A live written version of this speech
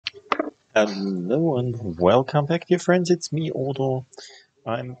Hello and welcome back, dear friends. It's me, Odo.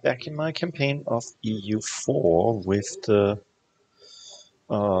 I'm back in my campaign of EU4 with the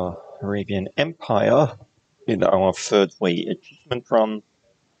Arabian Empire in our third way achievement run.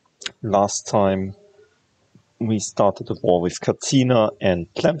 Last time we started a war with Katsina and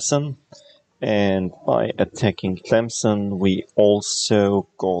Tlemcen, and by attacking Tlemcen, we also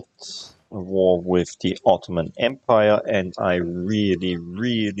got a war with the Ottoman Empire, and I really,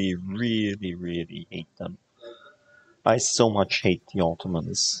 really, really, really hate them. I so much hate the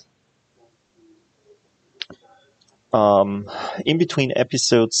Ottomans. In between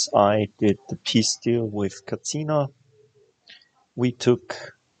episodes, I did the peace deal with Katsina. We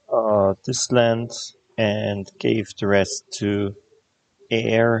took this land and gave the rest to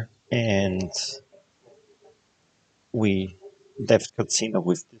Air, and we left Katsina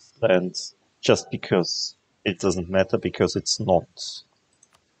with this land just because it doesn't matter, because it's not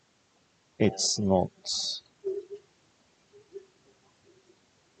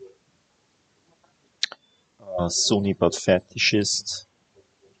Sunni but fetishist,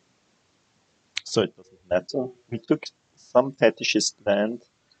 so it doesn't matter. We took some fetishist land,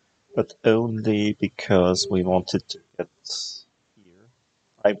 but only because we wanted to get here.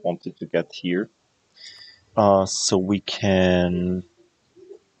 I wanted to get here, so we can,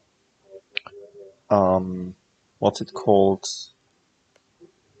 what's it called?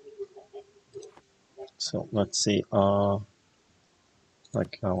 So let's see,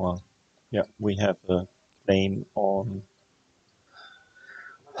 like our, yeah, we have a claim on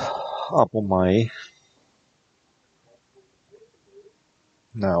Abomai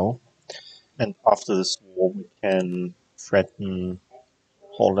now, and after this war we can threaten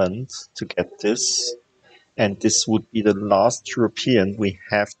Holland to get this, and this would be the last European we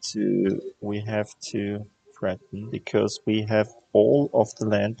have to threaten, because we have all of the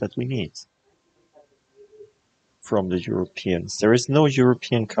land that we need from the Europeans. There is no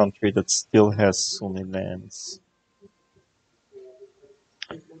European country that still has Sunni lands.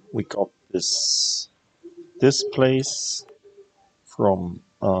 We got this place from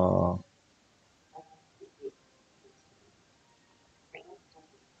oh,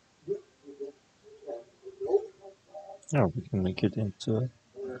 we can make it into a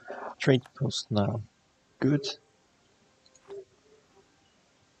trade post now. Good.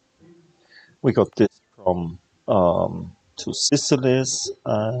 We got this from to Sicilis,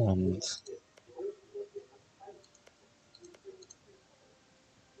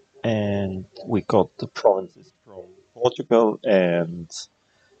 and we got the provinces from Portugal and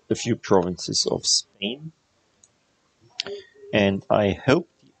a few provinces of Spain. And I hope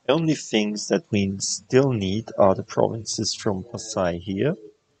the only things that we still need are the provinces from Pasai here,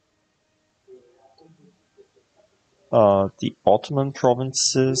 the Ottoman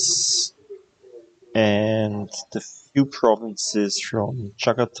provinces, and the few provinces from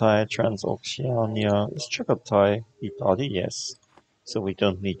Chagatai, Transoxiana. Is Chagatai Italy? Yes. So we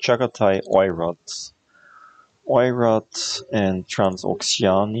don't need Chagatai, Oirat and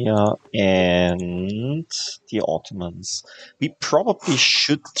Transoxiana and the Ottomans. We probably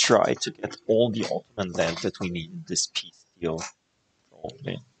should try to get all the Ottoman land that we need in this peace deal.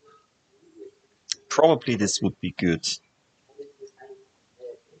 Probably this would be good.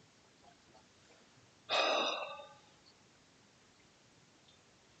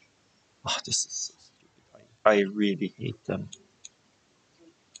 Oh, this is so stupid. I really hate them.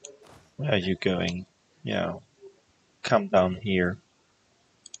 Where are you going? Yeah, come down here.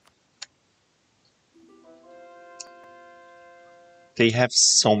 They have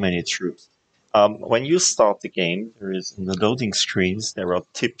so many troops. When you start the game, there is in the loading screens there are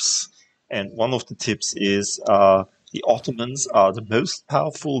tips, and one of the tips is the Ottomans are the most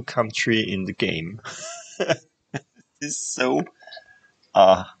powerful country in the game. This is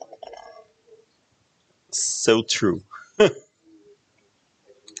uh, so true,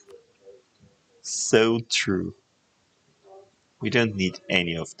 so true. We don't need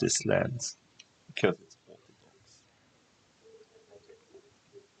any of this land because it's Orthodox.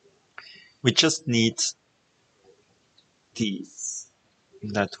 We just need these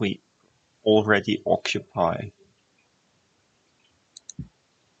that we already occupy.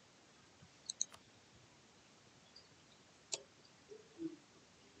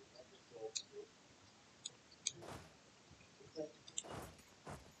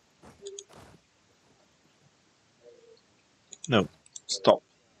 No, stop.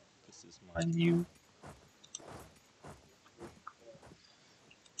 This is my new.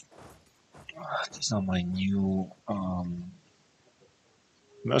 These are my new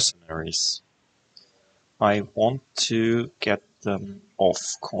mercenaries. I want to get of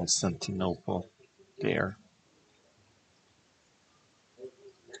Constantinople there.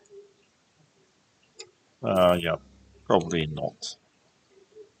 Yeah, probably not.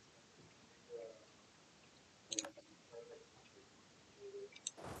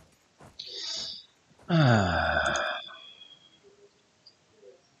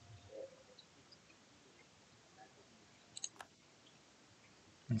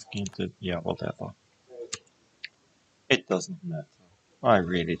 Yeah, whatever. It doesn't matter. I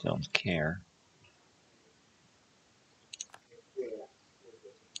really don't care.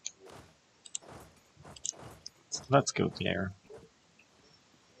 So let's go there.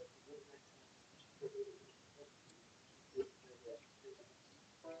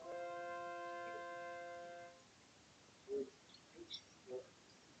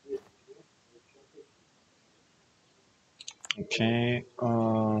 Okay.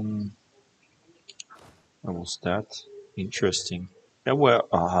 What was that? Interesting. Yeah, well,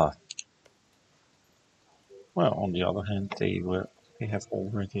 well, on the other hand, they have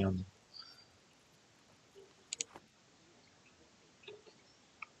already on.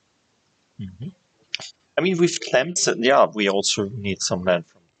 Mhm. I mean, with Tlemcen, yeah, we also need some land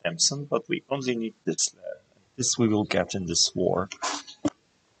from Tlemcen, but we only need this land. This we will get in this war.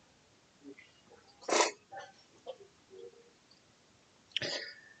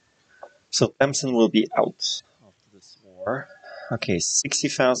 So Tlemcen will be out after this war. Okay,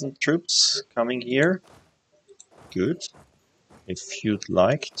 60,000 troops coming here. Good. If you'd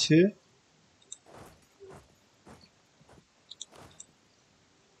like to.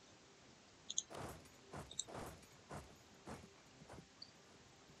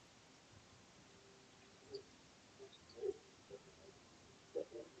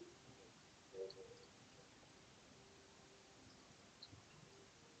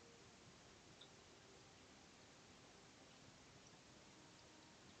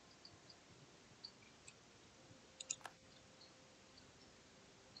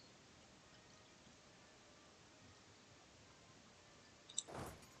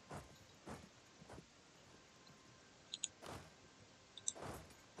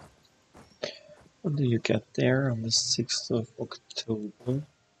 What do you get there on the 6th of October?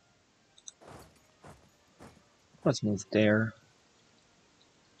 Let's move there.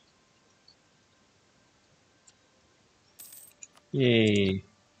 Yay.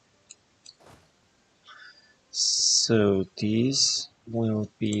 So these will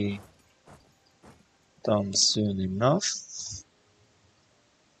be done soon enough.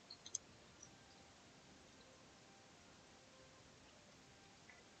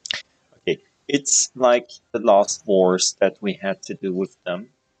 Okay, it's like the last wars that we had to do with them.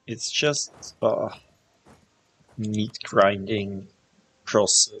 It's just a meat grinding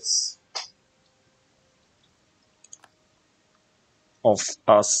process of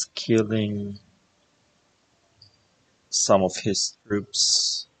us killing some of his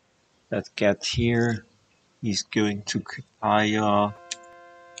troops that get here. He's going to Kutaya,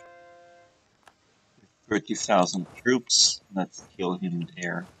 30,000 troops. Let's kill him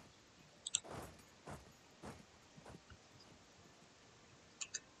there.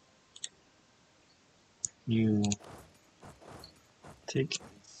 You take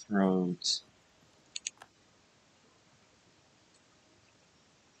this road.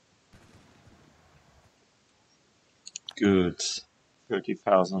 Good.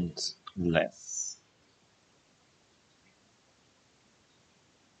 30,000 less.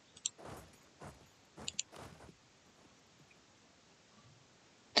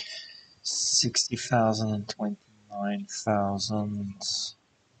 $60,000 and 29,000.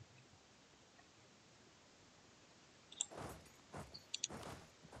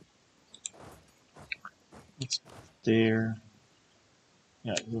 Let's move there.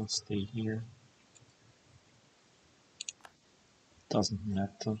 Yeah, you'll stay here. Doesn't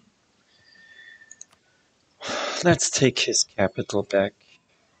matter. Let's take his capital back.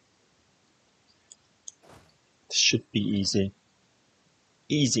 Should be easy.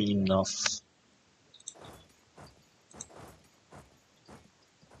 Easy enough.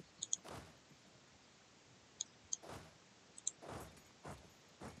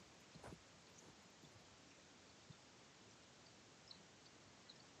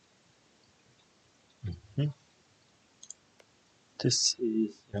 Hmm. This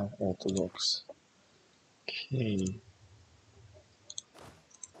is Orthodox. Okay.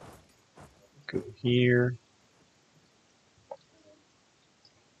 Go here.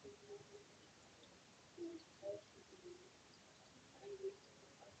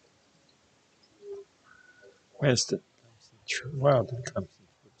 Where's the Tlemcen troop? Wow, the Tlemcen troops.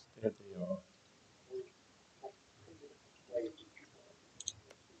 There they are.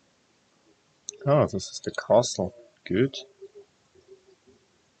 Oh, this is the castle. Good.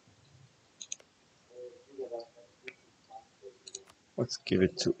 Let's give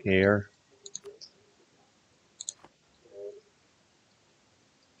it to air.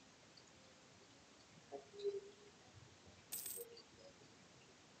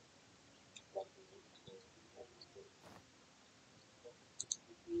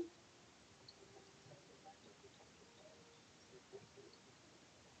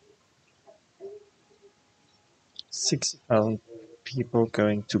 $60,000 people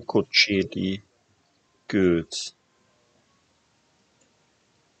going to Kocheli. Good.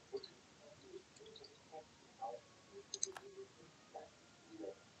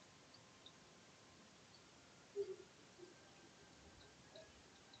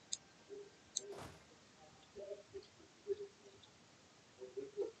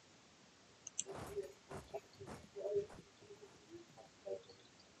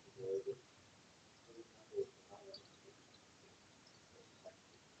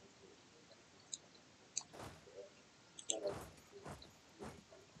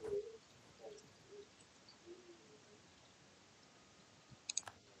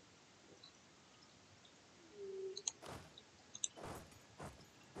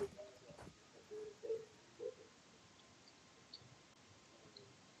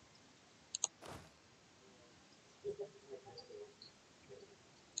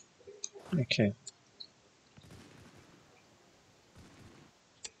 Okay.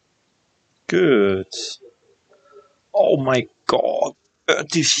 Good. Oh my god.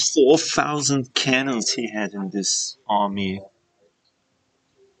 34,000 cannons he had in this army.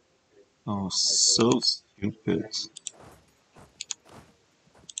 Oh, so stupid.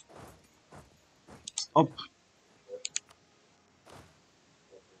 Up.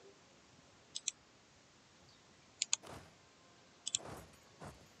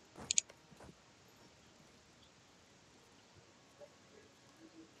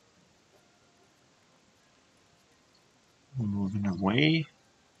 Moving away.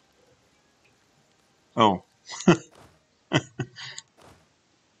 Oh.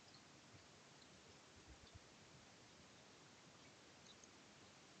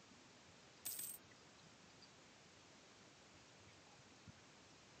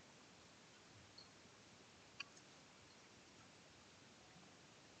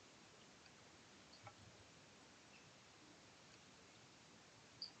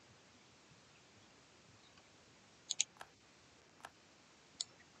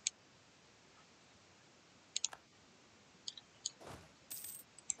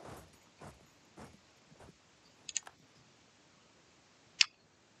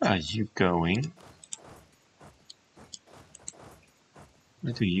 Are you going?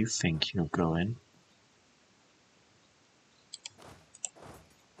 Where do you think you're going?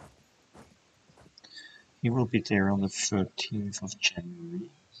 He will be there on the 13th of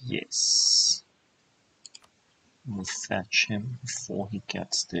January. Yes. We'll fetch him before he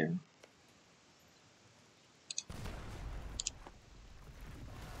gets there.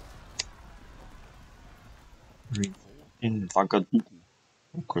 Revolt in Vagadugu.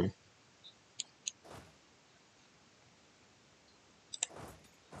 Okay.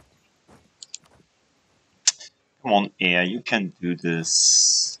 Come on, Air, you can do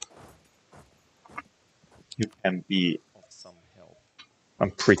this. You can be of some help.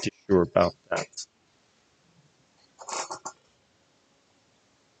 I'm pretty sure about that.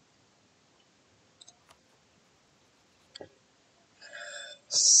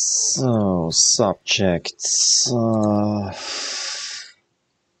 So, subjects.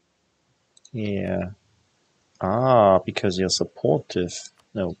 Yeah. Ah, because you're supportive.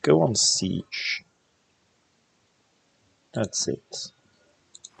 No, go on siege. That's it.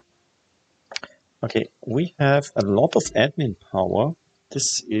 Okay, we have a lot of admin power.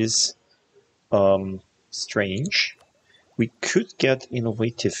 This is strange. We could get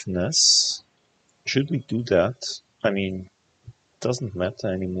innovativeness. Should we do that? I mean, doesn't matter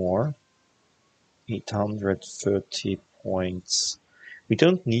anymore. 830 points. We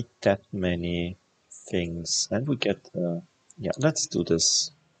don't need that many things. And we get, yeah, let's do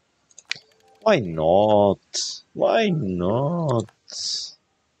this. Why not? Why not?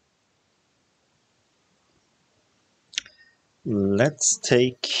 Let's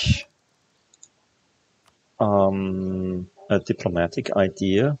take a diplomatic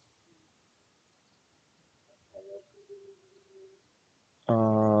idea.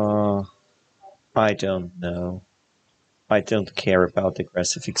 I don't know. I don't care about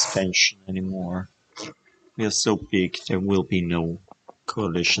aggressive expansion anymore. We are so big, there will be no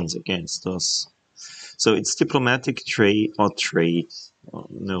coalitions against us. So it's diplomatic trade or trade. Oh,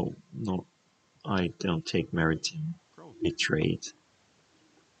 no, no. I don't take maritime. Probably trade.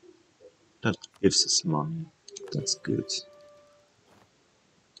 That gives us money. That's good.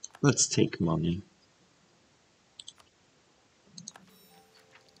 Let's take money.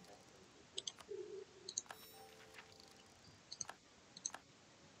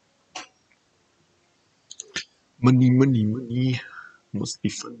 Money, money, money. Must be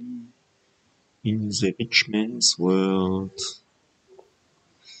funny. In the rich man's world.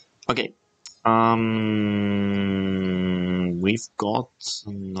 Okay. We've got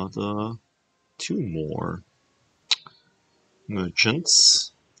another two more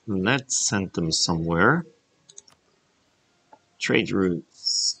merchants. Let's send them somewhere. Trade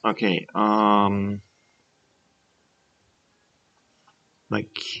routes. Okay.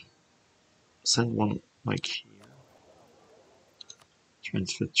 Like send one like here.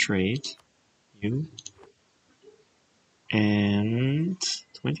 Transfer trade. You and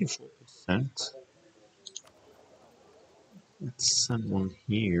 24%. Let's send one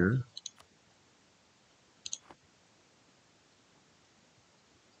here.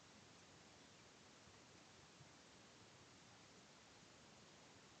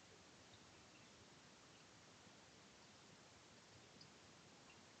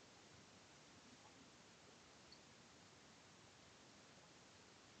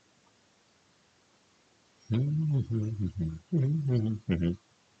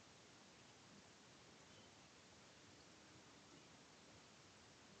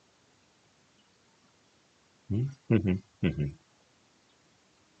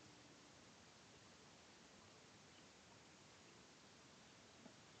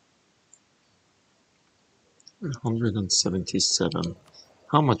 $177.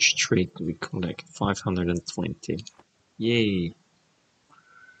 How much trade do we collect? 520. Yay.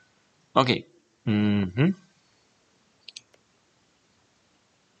 Okay.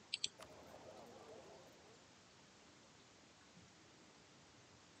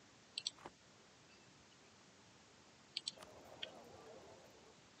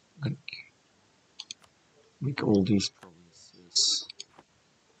 Make all these provinces.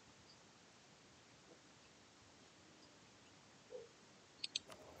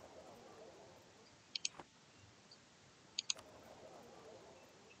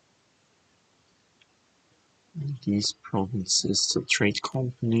 These provinces to trade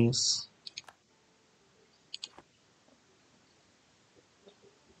companies.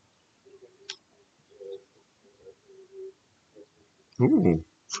 Ooh,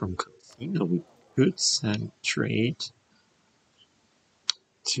 from Casino we could send trade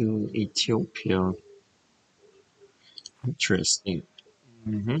to Ethiopia. Interesting.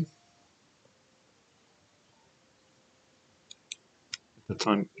 At the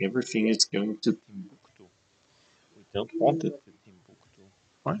time, everything is going to Timbuktu. We don't want it to Timbuktu.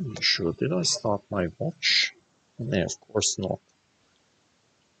 I'm not sure. Did I start my watch? No, of course not.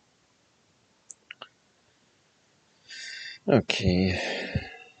 Okay.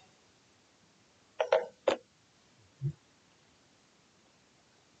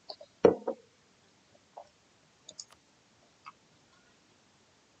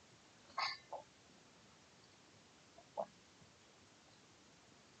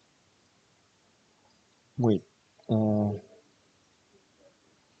 Wait. Uh,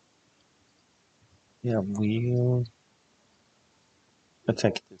 yeah, we'll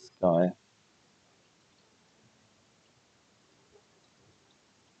attack this guy.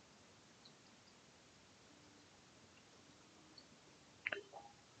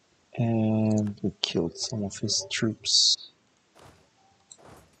 And we killed some of his troops.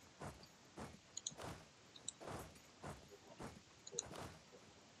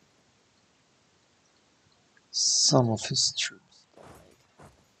 Some of his troops died.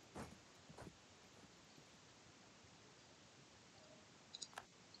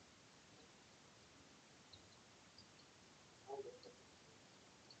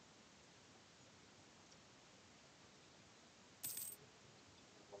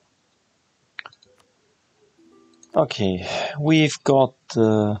 Okay, we've got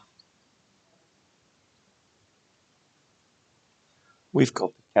the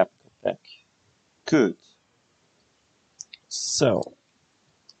capital back. Good. So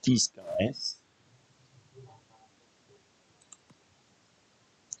these guys,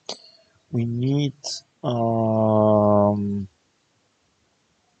 we need um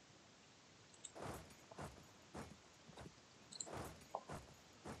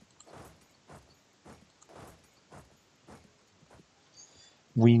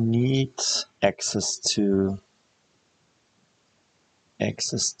we need access to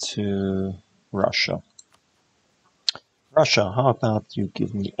Russia. Russia, how about you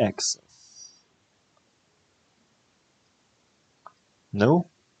give me access? No?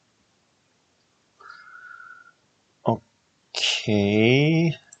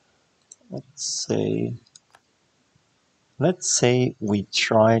 Okay. Let's say we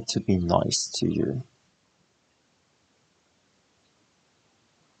try to be nice to you.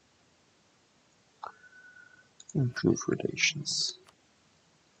 Improve relations.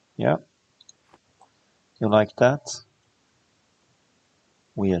 Yeah? You like that?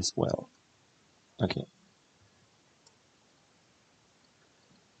 We as well. Okay.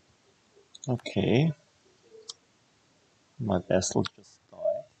 Okay. My vessel just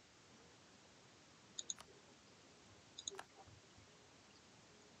died.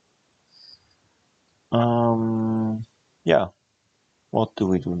 Yeah. What do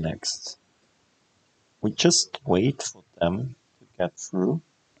we do next? We just wait for them to get through.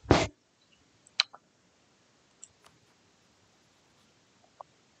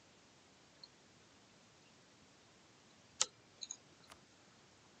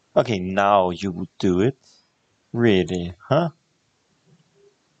 Okay, now you would do it. Really, huh?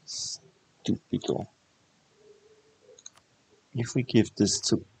 Stupido. If we give this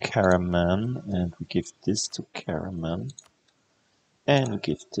to Caraman, and we give this to Caraman, and we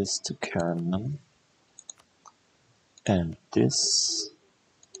give this to Caraman, and this,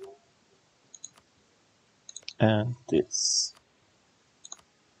 and this,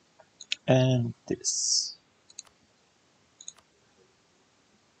 and this.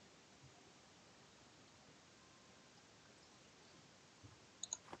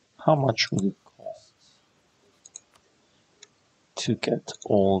 How much will it cost to get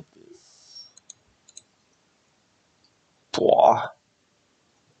all this? Boah,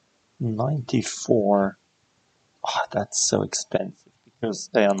 94. Oh, that's so expensive because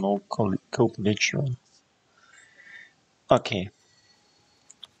they are no co-belligerents. Okay,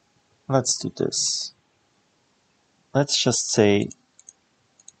 let's do this. Let's just say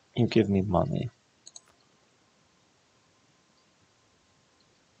you give me money.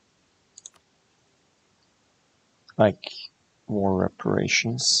 Like war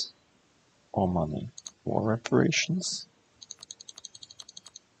reparations or money. War reparations.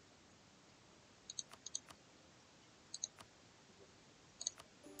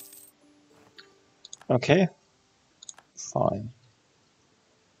 Okay, fine.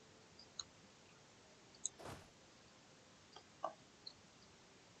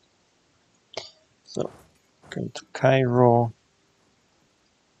 So, go to Cairo,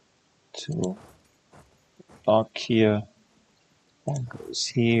 to dock here, one goes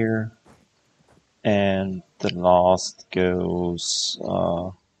here, and the last goes,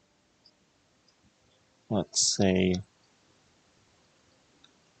 let's say,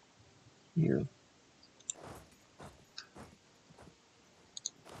 here.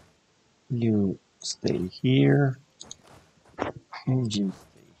 You stay here, and you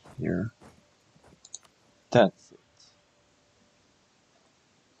stay here. That's it.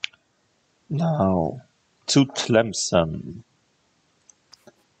 Now, to Tlemcen.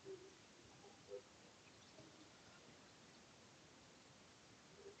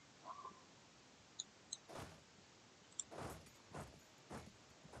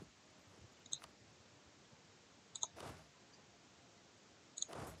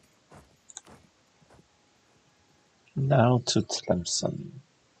 Now to Tlemcen.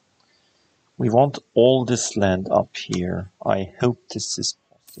 We want all this land up here. I hope this is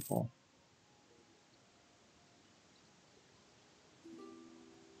possible.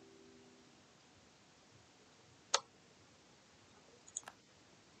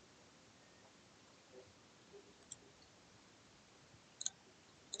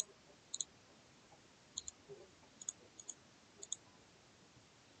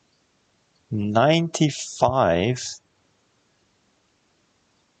 $95?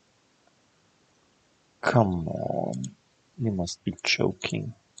 Come on. You must be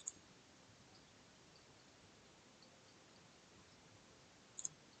joking.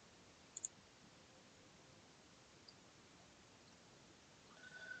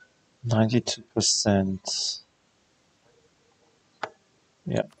 %.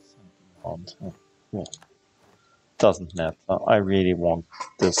 Yeah. Well, doesn't matter. I really want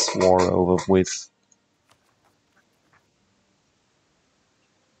this war over with.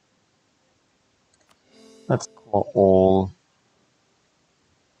 Let's call all.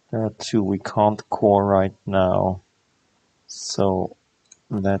 There are two we can't core right now. So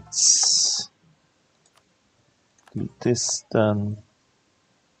let's do this then.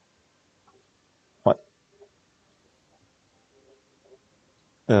 What?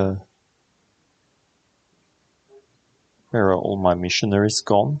 Where are all my missionaries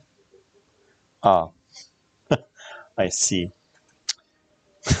gone? Ah, I see.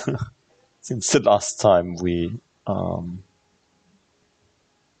 since the last time we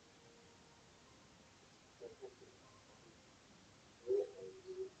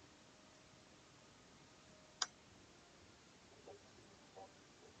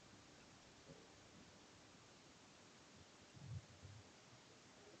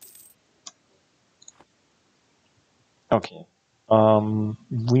okay.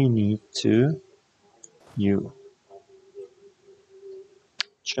 We need to you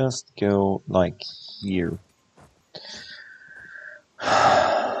just go like here.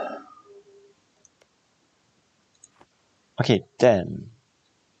 Okay, then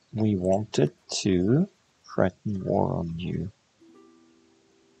we wanted to threaten war on you.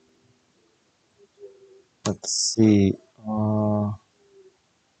 Let's see.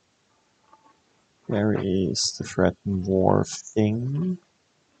 Where is the threaten war thing?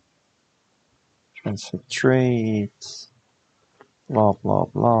 Transfer trade. Blah blah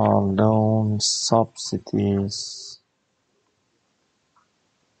blah. Loans, subsidies.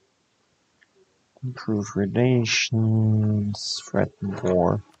 Improve relations. Threaten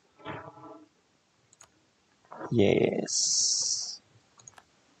war. Yes.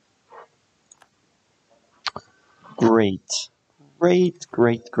 Great. Great,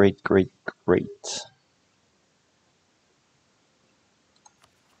 great, great, great, great.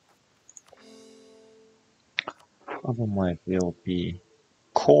 Other might will be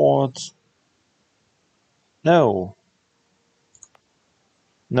court. No.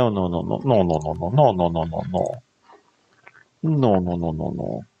 No, no, no, no, no, no, no, no, no, no, no, no, no. No, no, no, no,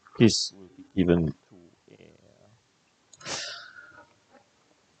 no. This will be given to air.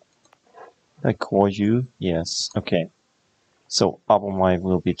 I call you? Yes. Okay. So Abomai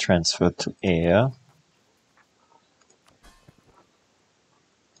will be transferred to air.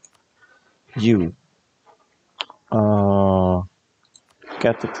 You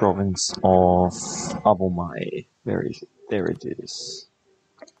get the province of Abomai. Where is it? There it is.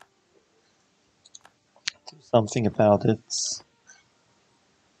 Do something about it.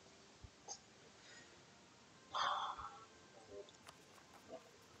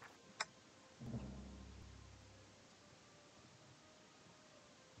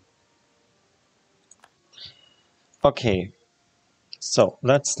 Okay. So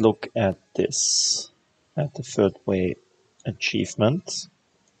let's look at this. At the third way achievement.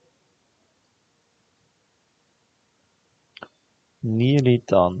 Nearly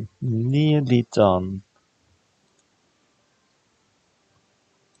done. Nearly done.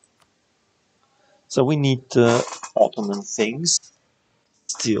 So we need the Ottoman things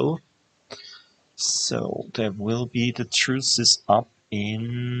still. So there will be the truce is up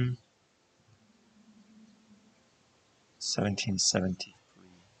in 1773.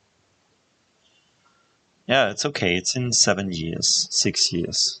 Yeah, it's okay. It's in 7 years, 6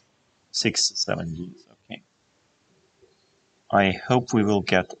 years, 6 to 7 years. Okay. I hope we will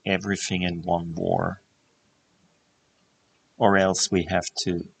get everything in one war, or else we have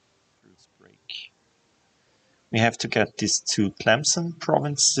to break. We have to get these two Tlemcen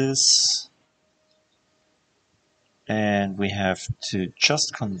provinces, and we have to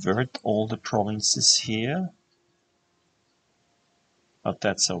just convert all the provinces here. But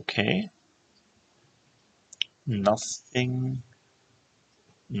that's okay. Nothing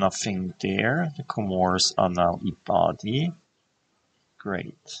there. The Comores are now Ibadi.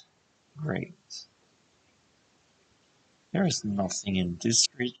 Great, great. There is nothing in this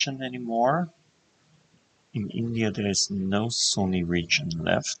region anymore. In India, there is no Sunni region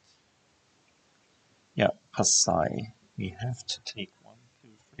left. Yeah, Pasai. We have to take 1, 2,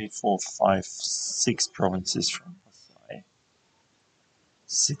 3, 4, 5, 6 provinces from Pasai.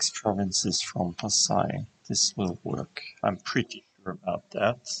 6 provinces from Pasai. This will work. I'm pretty sure about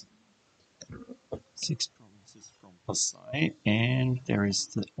that. 6 provinces from Pasai, and there is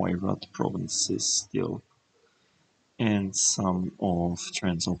the Oirat provinces still, and some of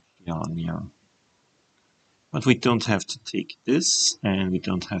Transoxiana. But we don't have to take this, and we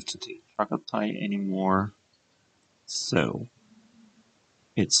don't have to take Chagatai anymore. So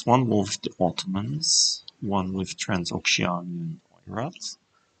it's one with the Ottomans, one with Transoxiana and Oirat,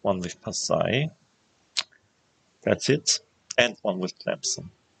 one with Pasai. That's it, and one with Tlemcen.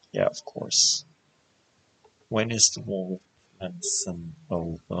 Yeah, of course. When is the war with Tlemcen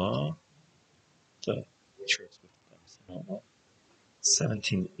over? The truce with Tlemcen over?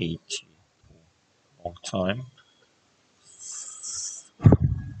 1780. Long time.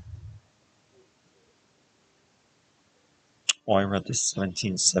 Oirat is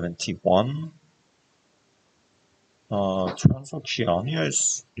 1771. Transoxiana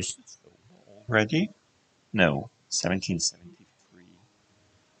is it over already? No, 1773.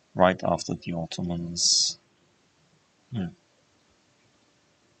 right after the Ottomans.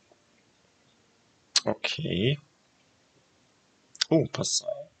 Okay. Oh,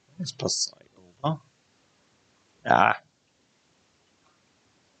 Pasai. Is Pasai over? Ah,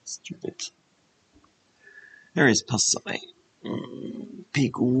 stupid. There is Pasai.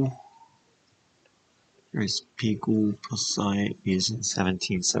 Pegu. There is Pegu. Pasai is in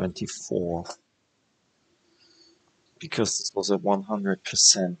 1774. Because this was a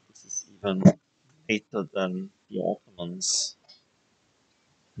 100%. This is even later than the Ottomans.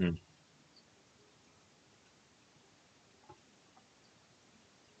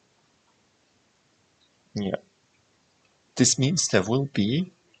 Yeah. This means there will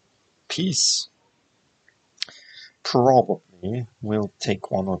be peace. Probably we'll take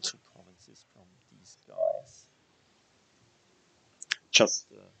one or two provinces from these guys. Just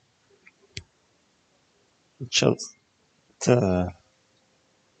the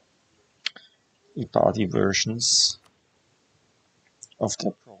Ibadi versions of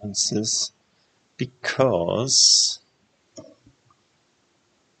their provinces because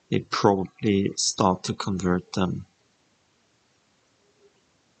they probably start to convert them.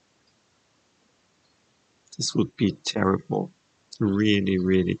 This would be terrible. Really,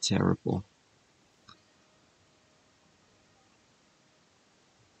 really terrible.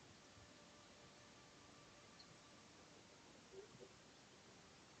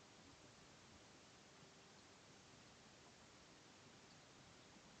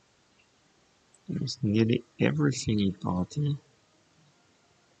 There's nearly everything Ibadi.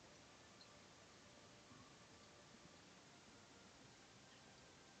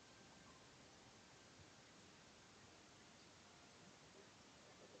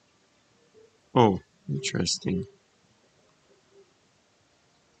 Oh, interesting.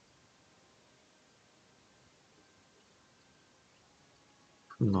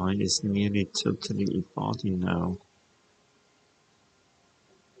 Brunei is nearly totally Ibadi now.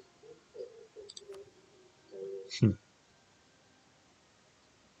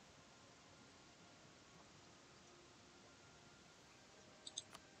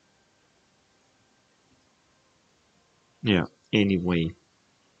 Yeah, anyway.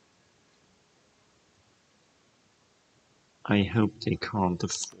 I hope they can't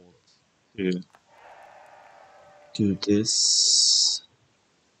afford to do this.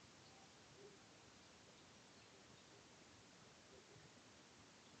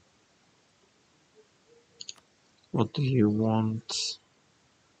 What do you want?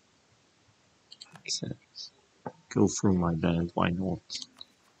 Accept. Go through my land, why not?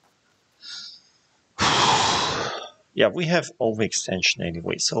 Yeah, we have overextension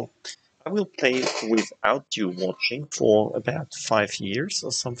anyway, so I will play without you watching for about 5 years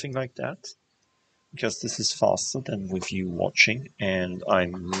or something like that. Because this is faster than with you watching, and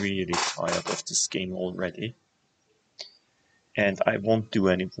I'm really tired of this game already. And I won't do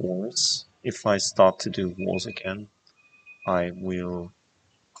any wars. If I start to do wars again, I will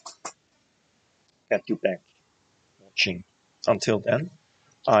get you back watching. Until then,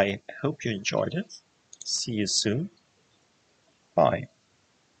 I hope you enjoyed it. See you soon. Bye.